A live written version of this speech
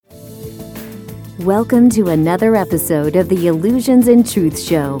Welcome to another episode of the Illusions and Truth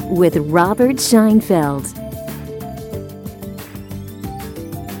Show with Robert Scheinfeld.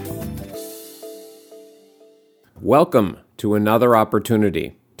 Welcome to another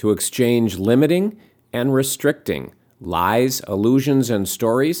opportunity to exchange limiting and restricting lies, illusions, and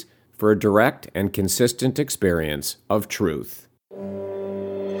stories for a direct and consistent experience of truth.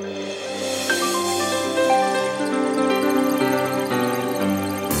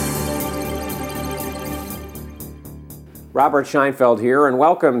 Robert Scheinfeld here, and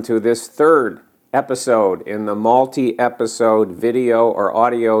welcome to this third episode in the multi-episode video or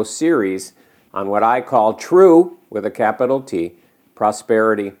audio series on what I call True, with a capital T,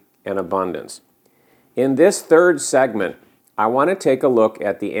 Prosperity and Abundance. In this third segment, I want to take a look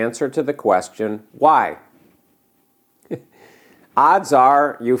at the answer to the question, why? Odds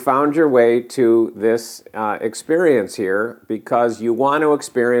are you found your way to this experience here because you want to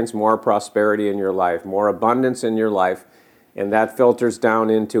experience more prosperity in your life, more abundance in your life, and that filters down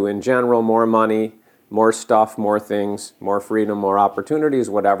into, in general, more money, more stuff, more things, more freedom, more opportunities,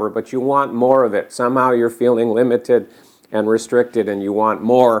 whatever, but you want more of it. Somehow you're feeling limited and restricted, and you want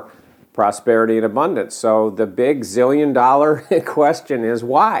more prosperity and abundance. So the big zillion-dollar question is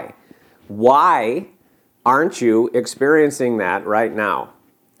why? Why aren't you experiencing that right now?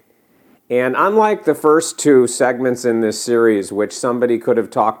 And unlike the first two segments in this series, which somebody could have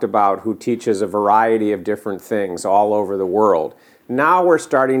talked about who teaches a variety of different things all over the world, now we're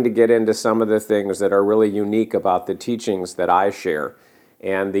starting to get into some of the things that are really unique about the teachings that I share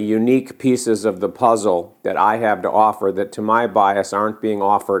and the unique pieces of the puzzle that I have to offer that, to my bias, aren't being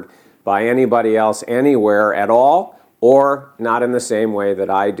offered by anybody else anywhere at all, or not in the same way that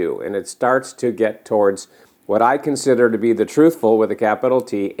I do. And it starts to get towards what I consider to be the truthful, with a capital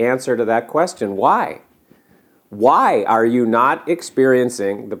T, answer to that question. Why? Why are you not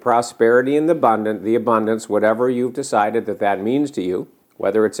experiencing the prosperity and the abundance, whatever you've decided that means to you,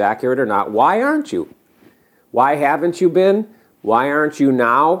 whether it's accurate or not? Why aren't you? Why haven't you been? Why aren't you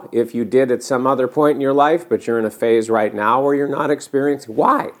now? If you did at some other point in your life, but you're in a phase right now where you're not experiencing,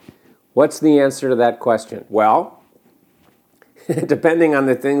 why? What's the answer to that question? Well, depending on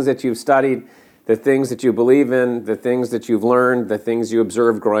the things that you've studied, the things that you believe in, the things that you've learned, the things you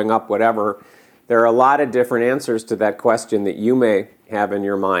observed growing up, whatever, there are a lot of different answers to that question that you may have in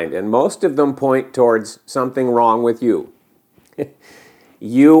your mind. And most of them point towards something wrong with you.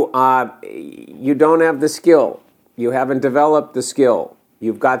 You don't have the skill. You haven't developed the skill.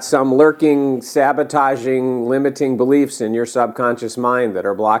 You've got some lurking, sabotaging, limiting beliefs in your subconscious mind that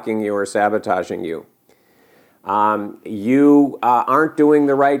are blocking you or sabotaging you. You aren't doing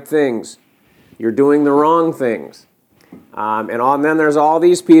the right things. You're doing the wrong things. And then there's all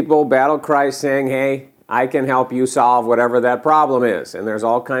these people, battle cries, saying, hey, I can help you solve whatever that problem is. And there's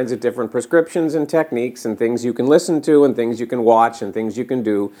all kinds of different prescriptions and techniques and things you can listen to and things you can watch and things you can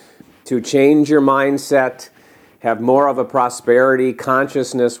do to change your mindset, have more of a prosperity,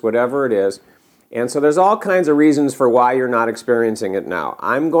 consciousness, whatever it is. And so there's all kinds of reasons for why you're not experiencing it now.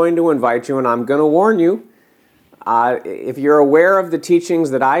 I'm going to invite you, and I'm going to warn you, if you're aware of the teachings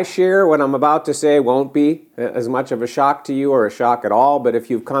that I share, what I'm about to say won't be as much of a shock to you or a shock at all, but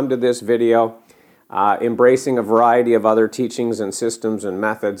if you've come to this video embracing a variety of other teachings and systems and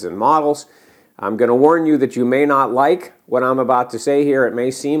methods and models, I'm going to warn you that you may not like what I'm about to say here. It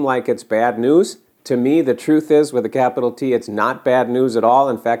may seem like it's bad news. To me, the truth is, with a capital T, it's not bad news at all.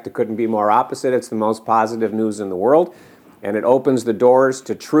 In fact, it couldn't be more opposite. It's the most positive news in the world. And it opens the doors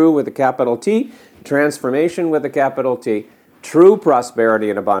to true, with a capital T, transformation, with a capital T, true prosperity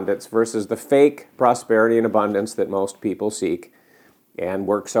and abundance versus the fake prosperity and abundance that most people seek and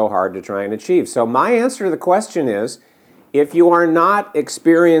work so hard to try and achieve. So my answer to the question is, if you are not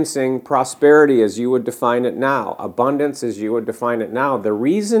experiencing prosperity as you would define it now, abundance as you would define it now, the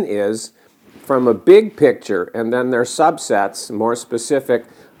reason is, from a big picture, and then there's subsets, more specific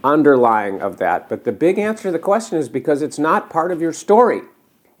underlying of that. But the big answer to the question is because it's not part of your story.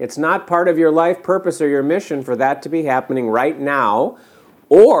 It's not part of your life purpose or your mission for that to be happening right now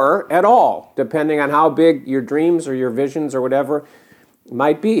or at all, depending on how big your dreams or your visions or whatever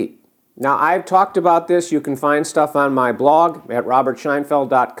might be. Now, I've talked about this. You can find stuff on my blog at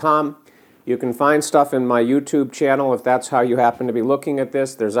robertscheinfeld.com. You can find stuff in my YouTube channel if that's how you happen to be looking at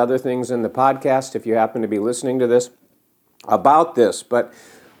this. There's other things in the podcast if you happen to be listening to this about this. But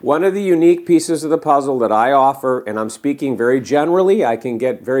one of the unique pieces of the puzzle that I offer, and I'm speaking very generally, I can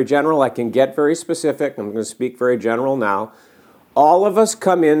get very general, I can get very specific, I'm going to speak very general now. All of us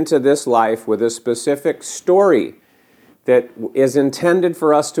come into this life with a specific story that is intended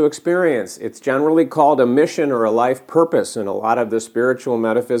for us to experience. It's generally called a mission or a life purpose in a lot of the spiritual,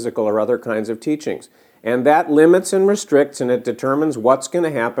 metaphysical, or other kinds of teachings. And that limits and restricts, and it determines what's going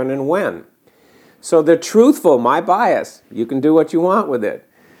to happen and when. So the truthful, my bias, you can do what you want with it.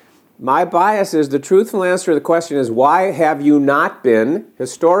 My bias is the truthful answer to the question is, why have you not been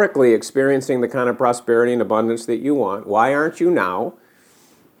historically experiencing the kind of prosperity and abundance that you want? Why aren't you now?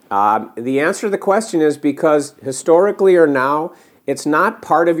 The answer to the question is because historically or now, it's not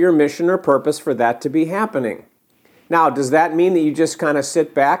part of your mission or purpose for that to be happening. Now, does that mean that you just kind of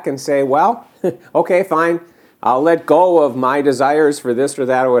sit back and say, well, okay, fine, I'll let go of my desires for this or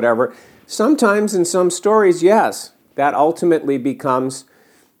that or whatever? Sometimes in some stories, yes, that ultimately becomes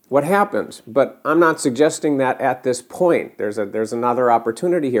what happens. But I'm not suggesting that at this point. There's another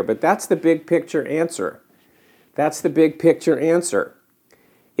opportunity here. But that's the big picture answer. That's the big picture answer.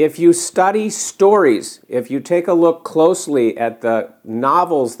 If you study stories, if you take a look closely at the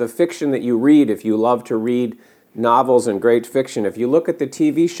novels, the fiction that you read, if you love to read novels and great fiction, if you look at the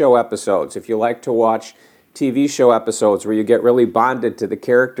TV show episodes, if you like to watch TV show episodes where you get really bonded to the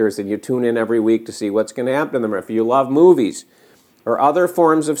characters and you tune in every week to see what's going to happen to them, or if you love movies or other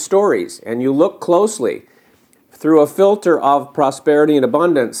forms of stories, and you look closely through a filter of prosperity and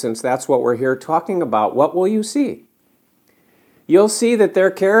abundance, since that's what we're here talking about, what will you see? You'll see that there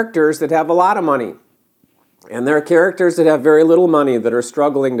are characters that have a lot of money, and there are characters that have very little money that are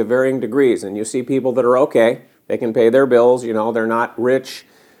struggling to varying degrees, and you see people that are okay, they can pay their bills, they're not rich,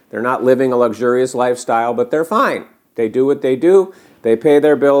 they're not living a luxurious lifestyle, but they're fine. They do what they do, they pay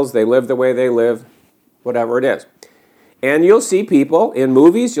their bills, they live the way they live, whatever it is. And you'll see people in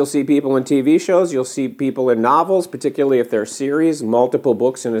movies, you'll see people in TV shows, you'll see people in novels, particularly if they're series, multiple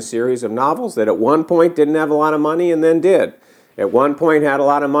books in a series of novels, that at one point didn't have a lot of money and then did. At one point had a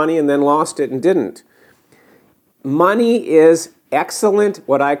lot of money and then lost it and didn't. Money is excellent,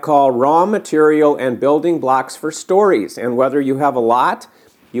 what I call raw material and building blocks for stories. And whether you have a lot,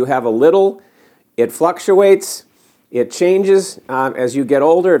 you have a little, it fluctuates, it changes as you get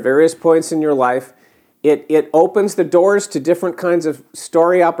older at various points in your life. It opens the doors to different kinds of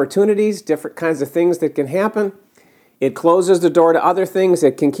story opportunities, different kinds of things that can happen. It closes the door to other things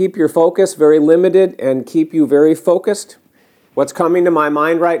that can keep your focus very limited and keep you very focused. What's coming to my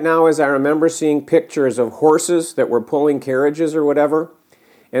mind right now is I remember seeing pictures of horses that were pulling carriages or whatever,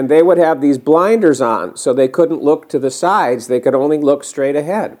 and they would have these blinders on so they couldn't look to the sides, they could only look straight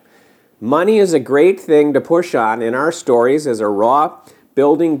ahead. Money is a great thing to push on in our stories as a raw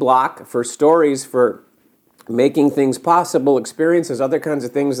building block for stories, for making things possible, experiences, other kinds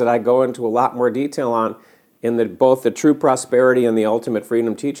of things that I go into a lot more detail on in both the True Prosperity and the Ultimate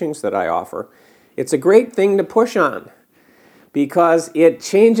Freedom teachings that I offer. It's a great thing to push on because it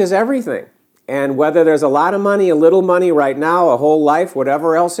changes everything. And whether there's a lot of money, a little money right now, a whole life,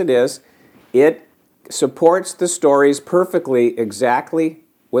 whatever else it is, it supports the stories perfectly, exactly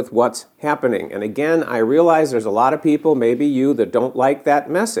with what's happening. And again, I realize there's a lot of people, maybe you, that don't like that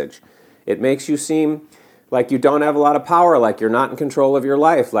message. It makes you seem like you don't have a lot of power, like you're not in control of your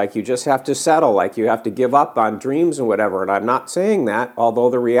life, like you just have to settle, like you have to give up on dreams and whatever. And I'm not saying that, although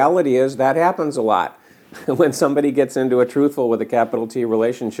the reality is that happens a lot when somebody gets into a truthful with a capital T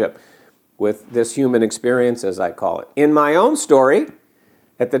relationship with this human experience, as I call it. In my own story,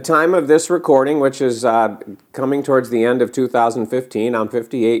 at the time of this recording, which is coming towards the end of 2015, I'm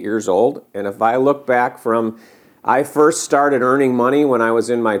 58 years old, and if I look back from, I first started earning money when I was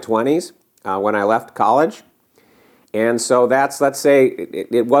in my 20s, when I left college, and so that's, let's say,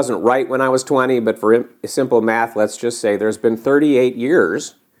 it wasn't right when I was 20, but for simple math, let's just say there's been 38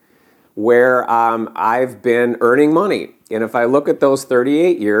 years where I've been earning money. And if I look at those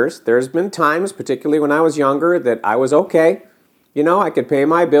 38 years, there's been times, particularly when I was younger, that I was okay. I could pay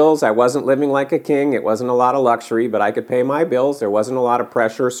my bills. I wasn't living like a king. It wasn't a lot of luxury, but I could pay my bills. There wasn't a lot of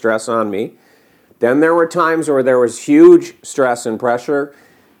pressure, stress on me. Then there were times where there was huge stress and pressure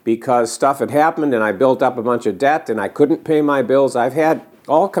because stuff had happened and I built up a bunch of debt and I couldn't pay my bills. I've had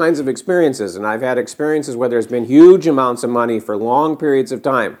all kinds of experiences, and I've had experiences where there's been huge amounts of money for long periods of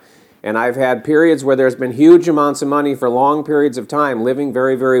time. And I've had periods where there's been huge amounts of money for long periods of time, living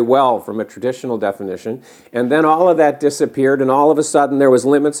very, very well from a traditional definition. And then all of that disappeared, and all of a sudden there was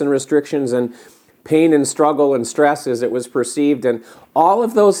limits and restrictions and pain and struggle and stress as it was perceived. And all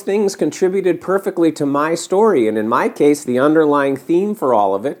of those things contributed perfectly to my story. And in my case, the underlying theme for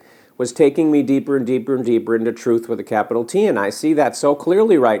all of it was taking me deeper and deeper and deeper into truth with a capital T. And I see that so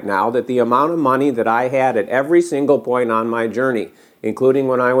clearly right now that the amount of money that I had at every single point on my journey, including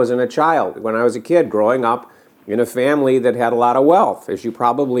when I was when I was a kid growing up in a family that had a lot of wealth. As you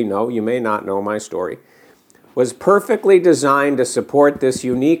probably know, you may not know my story. was perfectly designed to support this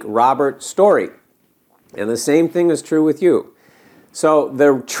unique Robert story. And the same thing is true with you. So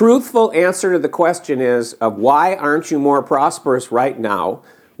the truthful answer to the question is of why aren't you more prosperous right now?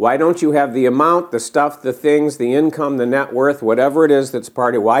 Why don't you have the amount, the stuff, the things, the income, the net worth, whatever it is that's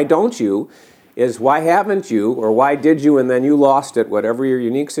part of why don't you? Is why haven't you, or why did you and then you lost it, whatever your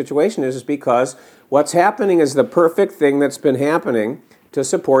unique situation is because what's happening is the perfect thing that's been happening to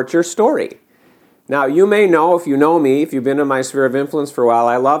support your story. Now, you may know, if you know me, if you've been in my sphere of influence for a while,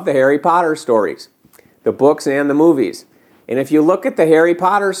 I love the Harry Potter stories, the books and the movies. And if you look at the Harry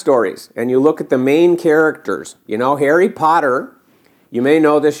Potter stories and you look at the main characters, you know, Harry Potter, you may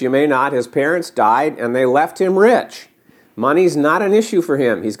know this, you may not, his parents died and they left him rich. Money's not an issue for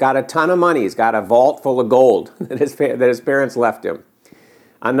him. He's got a ton of money. He's got a vault full of gold that his parents left him.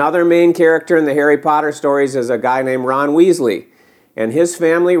 Another main character in the Harry Potter stories is a guy named Ron Weasley, and his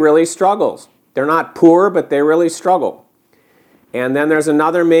family really struggles. They're not poor, but they really struggle. And then there's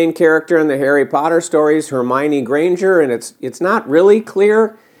another main character in the Harry Potter stories, Hermione Granger, and it's not really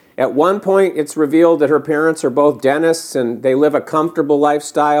clear. At one point, it's revealed that her parents are both dentists and they live a comfortable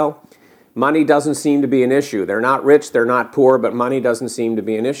lifestyle. Money doesn't seem to be an issue. They're not rich, they're not poor, but money doesn't seem to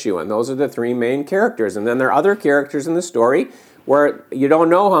be an issue. And those are the three main characters. And then there are other characters in the story where you don't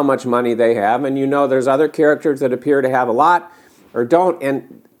know how much money they have, and you know there's other characters that appear to have a lot or don't.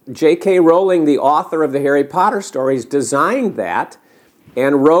 And J.K. Rowling, the author of the Harry Potter stories, designed that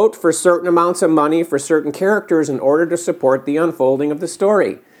and wrote for certain amounts of money for certain characters in order to support the unfolding of the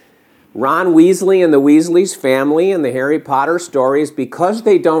story. Ron Weasley and the Weasleys family and the Harry Potter stories, because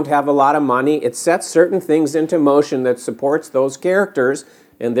they don't have a lot of money, it sets certain things into motion that supports those characters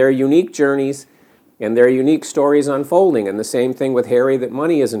and their unique journeys and their unique stories unfolding. And the same thing with Harry, that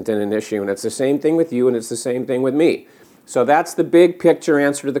money isn't an issue. And it's the same thing with you, and it's the same thing with me. So that's the big picture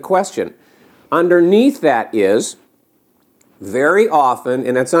answer to the question. Underneath that is, very often,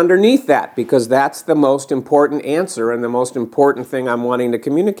 and it's underneath that because that's the most important answer and the most important thing I'm wanting to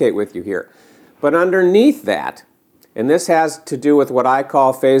communicate with you here. But underneath that, and this has to do with what I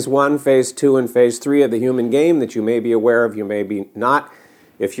call phase 1, phase 2, and phase 3 of the human game that you may be aware of, you may be not.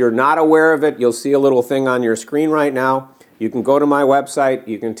 If you're not aware of it, you'll see a little thing on your screen right now. You can go to my website,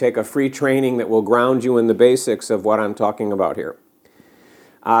 you can take a free training that will ground you in the basics of what I'm talking about here.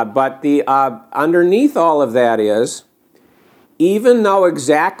 But underneath all of that is, even though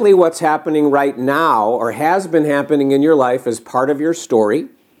exactly what's happening right now or has been happening in your life is part of your story,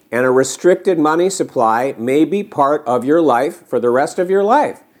 and a restricted money supply may be part of your life for the rest of your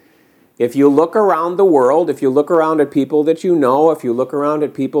life. If you look around the world, if you look around at people that you know, if you look around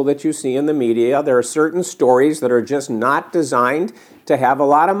at people that you see in the media, there are certain stories that are just not designed to have a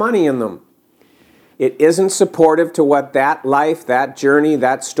lot of money in them. It isn't supportive to what that life, that journey,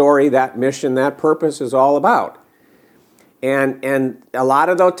 that story, that mission, that purpose is all about. And a lot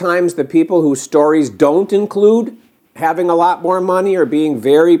of those times, the people whose stories don't include having a lot more money or being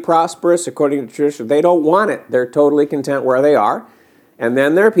very prosperous, according to tradition, they don't want it. They're totally content where they are. And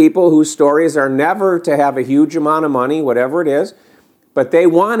then there are people whose stories are never to have a huge amount of money, whatever it is, but they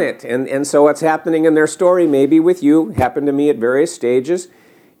want it. And so what's happening in their story, maybe with you, happened to me at various stages,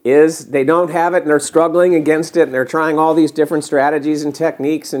 is they don't have it and they're struggling against it and they're trying all these different strategies and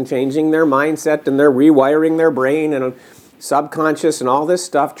techniques and changing their mindset and they're rewiring their brain and subconscious and all this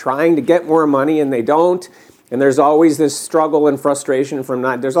stuff, trying to get more money, and they don't. And there's always this struggle and frustration from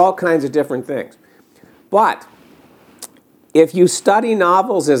not. There's all kinds of different things. But if you study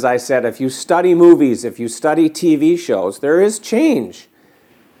novels, as I said, if you study movies, if you study TV shows, there is change.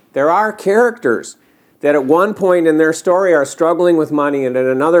 There are characters that at one point in their story are struggling with money, and at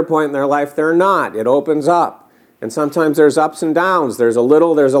another point in their life they're not. It opens up. And sometimes there's ups and downs. There's a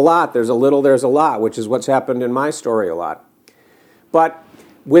little, there's a lot. There's a little, there's a lot, which is what's happened in my story a lot. But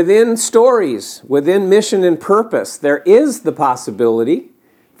within stories, within mission and purpose, there is the possibility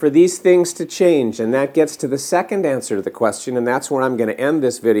for these things to change. And that gets to the second answer to the question, and that's where I'm going to end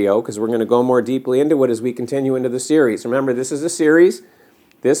this video, because we're going to go more deeply into it as we continue into the series. Remember, this is a series.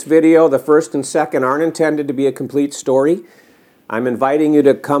 This video, the first and second, aren't intended to be a complete story. I'm inviting you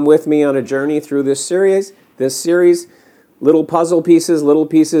to come with me on a journey through this series. Little puzzle pieces,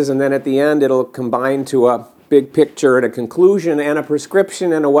 and then at the end it'll combine to a big picture and a conclusion and a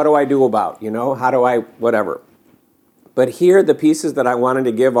prescription and a what do I do about, how do I, whatever. But here the pieces that I wanted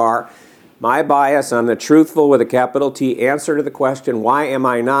to give are my bias on the truthful with a capital T answer to the question, why am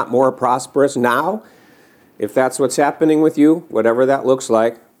I not more prosperous now? If that's what's happening with you, whatever that looks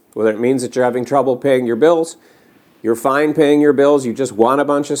like, whether it means that you're having trouble paying your bills, you're fine paying your bills, you just want a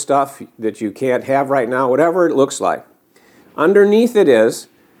bunch of stuff that you can't have right now, whatever it looks like. Underneath it is,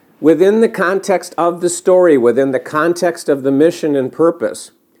 within the context of the story, within the context of the mission and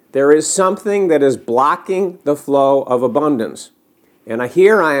purpose, there is something that is blocking the flow of abundance. And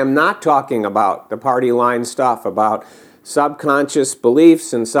here I am not talking about the party line stuff, about subconscious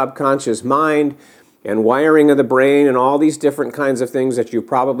beliefs and subconscious mind and wiring of the brain and all these different kinds of things that you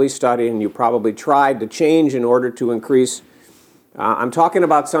probably studied and you probably tried to change in order to increase. I'm talking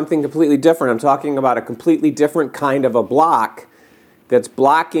about something completely different. I'm talking about a completely different kind of a block that's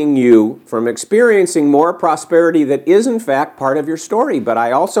blocking you from experiencing more prosperity that is in fact part of your story. But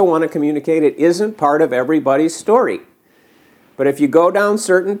I also want to communicate it isn't part of everybody's story. But if you go down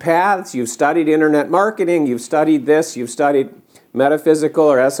certain paths, you've studied internet marketing, you've studied this, you've studied metaphysical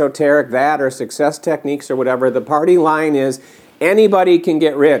or esoteric that or success techniques or whatever, the party line is anybody can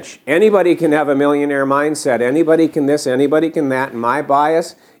get rich. Anybody can have a millionaire mindset. Anybody can this, anybody can that. And my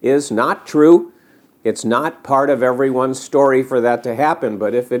bias is not true. It's not part of everyone's story for that to happen.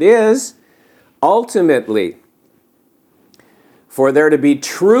 But if it is, ultimately, for there to be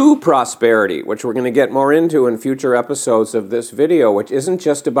true prosperity, which we're going to get more into in future episodes of this video, which isn't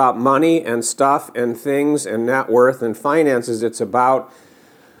just about money and stuff and things and net worth and finances. It's about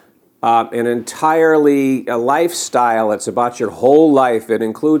an entirely a lifestyle. It's about your whole life. It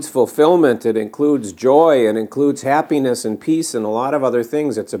includes fulfillment. It includes joy. It includes happiness and peace and a lot of other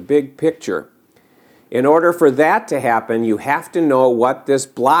things. It's a big picture. In order for that to happen, you have to know what this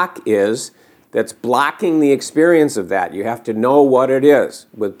block is that's blocking the experience of that. You have to know what it is.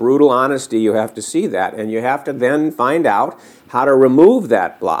 With brutal honesty, you have to see that, and you have to then find out how to remove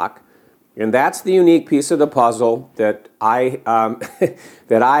that block. And that's the unique piece of the puzzle that I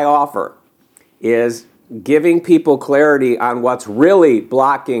offer, is giving people clarity on what's really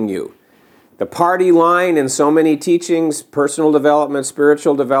blocking you. The party line in so many teachings, personal development,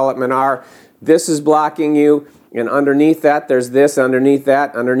 spiritual development, are this is blocking you. And underneath that, there's this, underneath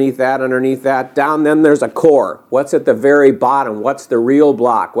that, underneath that, underneath that. Down then there's a core. What's at the very bottom? What's the real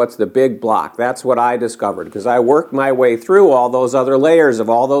block? What's the big block? That's what I discovered because I worked my way through all those other layers of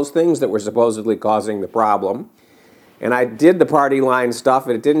all those things that were supposedly causing the problem. And I did the party line stuff,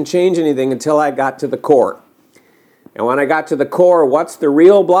 and it didn't change anything until I got to the core. And when I got to the core, what's the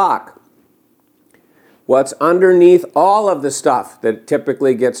real block? What's underneath all of the stuff that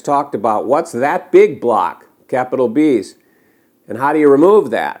typically gets talked about? What's that big block? Capital B's. And how do you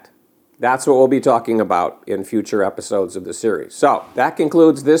remove that? That's what we'll be talking about in future episodes of the series. So that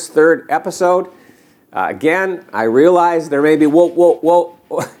concludes this third episode. Again, I realize there may be, whoa,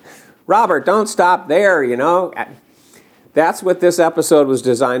 Robert, don't stop there, you know. That's what this episode was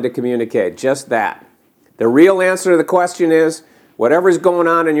designed to communicate, just that. The real answer to the question is, whatever's going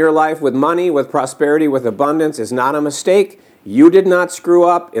on in your life with money, with prosperity, with abundance is not a mistake. You did not screw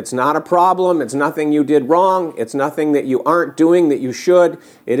up. It's not a problem. It's nothing you did wrong. It's nothing that you aren't doing that you should.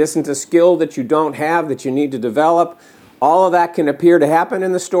 It isn't a skill that you don't have that you need to develop. All of that can appear to happen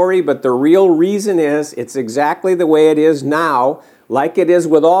in the story, but the real reason is it's exactly the way it is now, like it is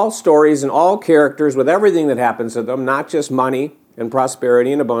with all stories and all characters, with everything that happens to them, not just money and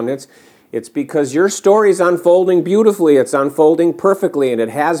prosperity and abundance. It's because your story's unfolding beautifully. It's unfolding perfectly, and it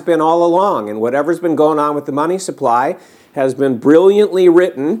has been all along. And whatever's been going on with the money supply has been brilliantly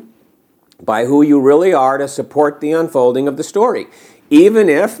written by who you really are to support the unfolding of the story. Even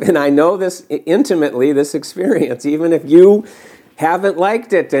if, and I know this intimately, this experience, even if you haven't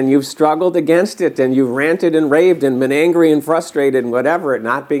liked it and you've struggled against it and you've ranted and raved and been angry and frustrated and whatever,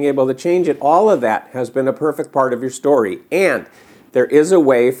 not being able to change it, all of that has been a perfect part of your story. And there is a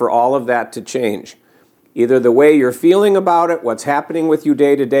way for all of that to change. Either the way you're feeling about it, what's happening with you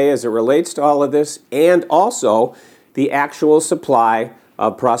day to day as it relates to all of this, and also the actual supply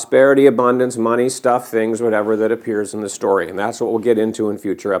of prosperity, abundance, money, stuff, things, whatever that appears in the story. And that's what we'll get into in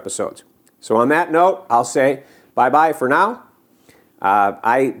future episodes. So on that note, I'll say bye-bye for now.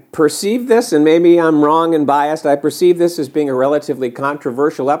 I perceive this, and maybe I'm wrong and biased, I perceive this as being a relatively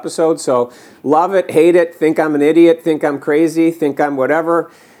controversial episode. So love it, hate it, think I'm an idiot, think I'm crazy, think I'm whatever.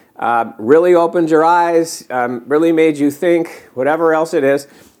 Really opened your eyes, really made you think, whatever else it is.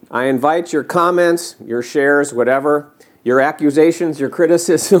 I invite your comments, your shares, whatever, your accusations, your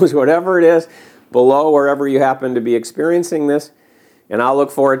criticisms, whatever it is, below wherever you happen to be experiencing this. And I'll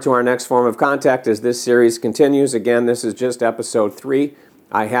look forward to our next form of contact as this series continues. Again, this is just episode 3.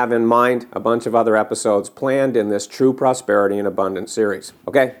 I have in mind a bunch of other episodes planned in this True Prosperity and Abundance series.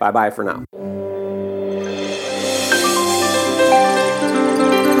 Okay, bye-bye for now.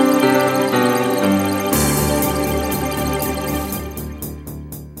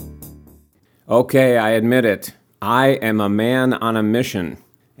 Okay, I admit it. I am a man on a mission,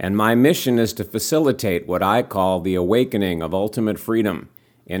 and my mission is to facilitate what I call the awakening of ultimate freedom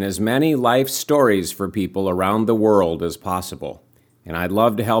and as many life stories for people around the world as possible. And I'd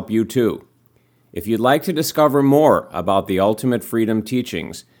love to help you too. If you'd like to discover more about the Ultimate Freedom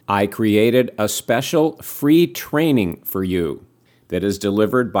Teachings, I created a special free training for you that is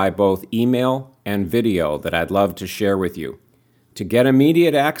delivered by both email and video that I'd love to share with you. To get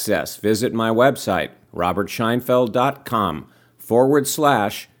immediate access, visit my website,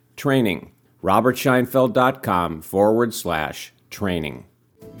 robertscheinfeld.com/training. robertscheinfeld.com/training.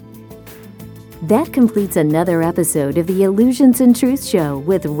 That completes another episode of the Illusions and Truth Show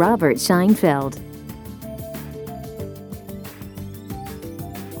with Robert Scheinfeld.